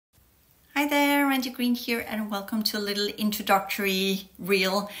Hi there, Randy Green here, and welcome to a little introductory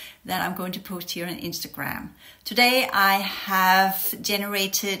reel that I'm going to post here on Instagram. Today I have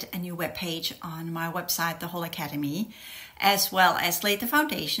generated a new webpage on my website, the HAL Academy, as well as laid the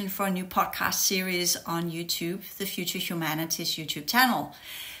foundation for a new podcast series on YouTube, the Future Humanities YouTube channel.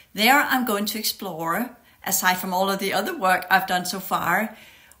 There I'm going to explore, aside from all of the other work I've done so far,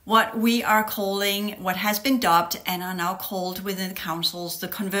 what we are calling, what has been dubbed and are now called within the councils, the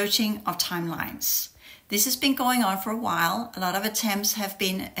converging of timelines. This has been going on for a while. A lot of attempts have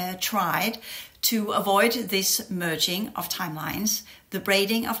been tried to avoid this merging of timelines, the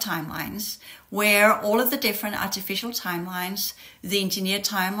braiding of timelines, where all of the different artificial timelines, the engineered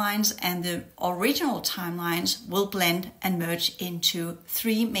timelines and the original timelines will blend and merge into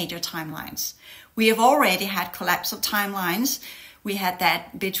three major timelines. We have already had collapse of timelines. We had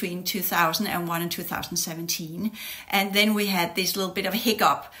that between 2001 and 2017. And then we had this little bit of a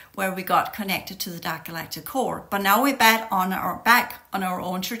hiccup where we got connected to the dark galactic core. But now we're back on our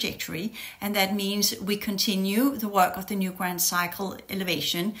own trajectory. And that means we continue the work of the new grand cycle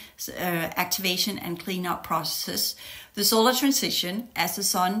elevation, activation and cleanup processes. The solar transition as the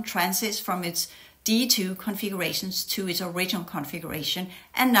sun transits from its D2 configurations to its original configuration.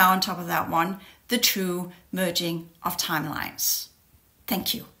 And now on top of that one, the true merging of timelines.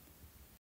 Thank you.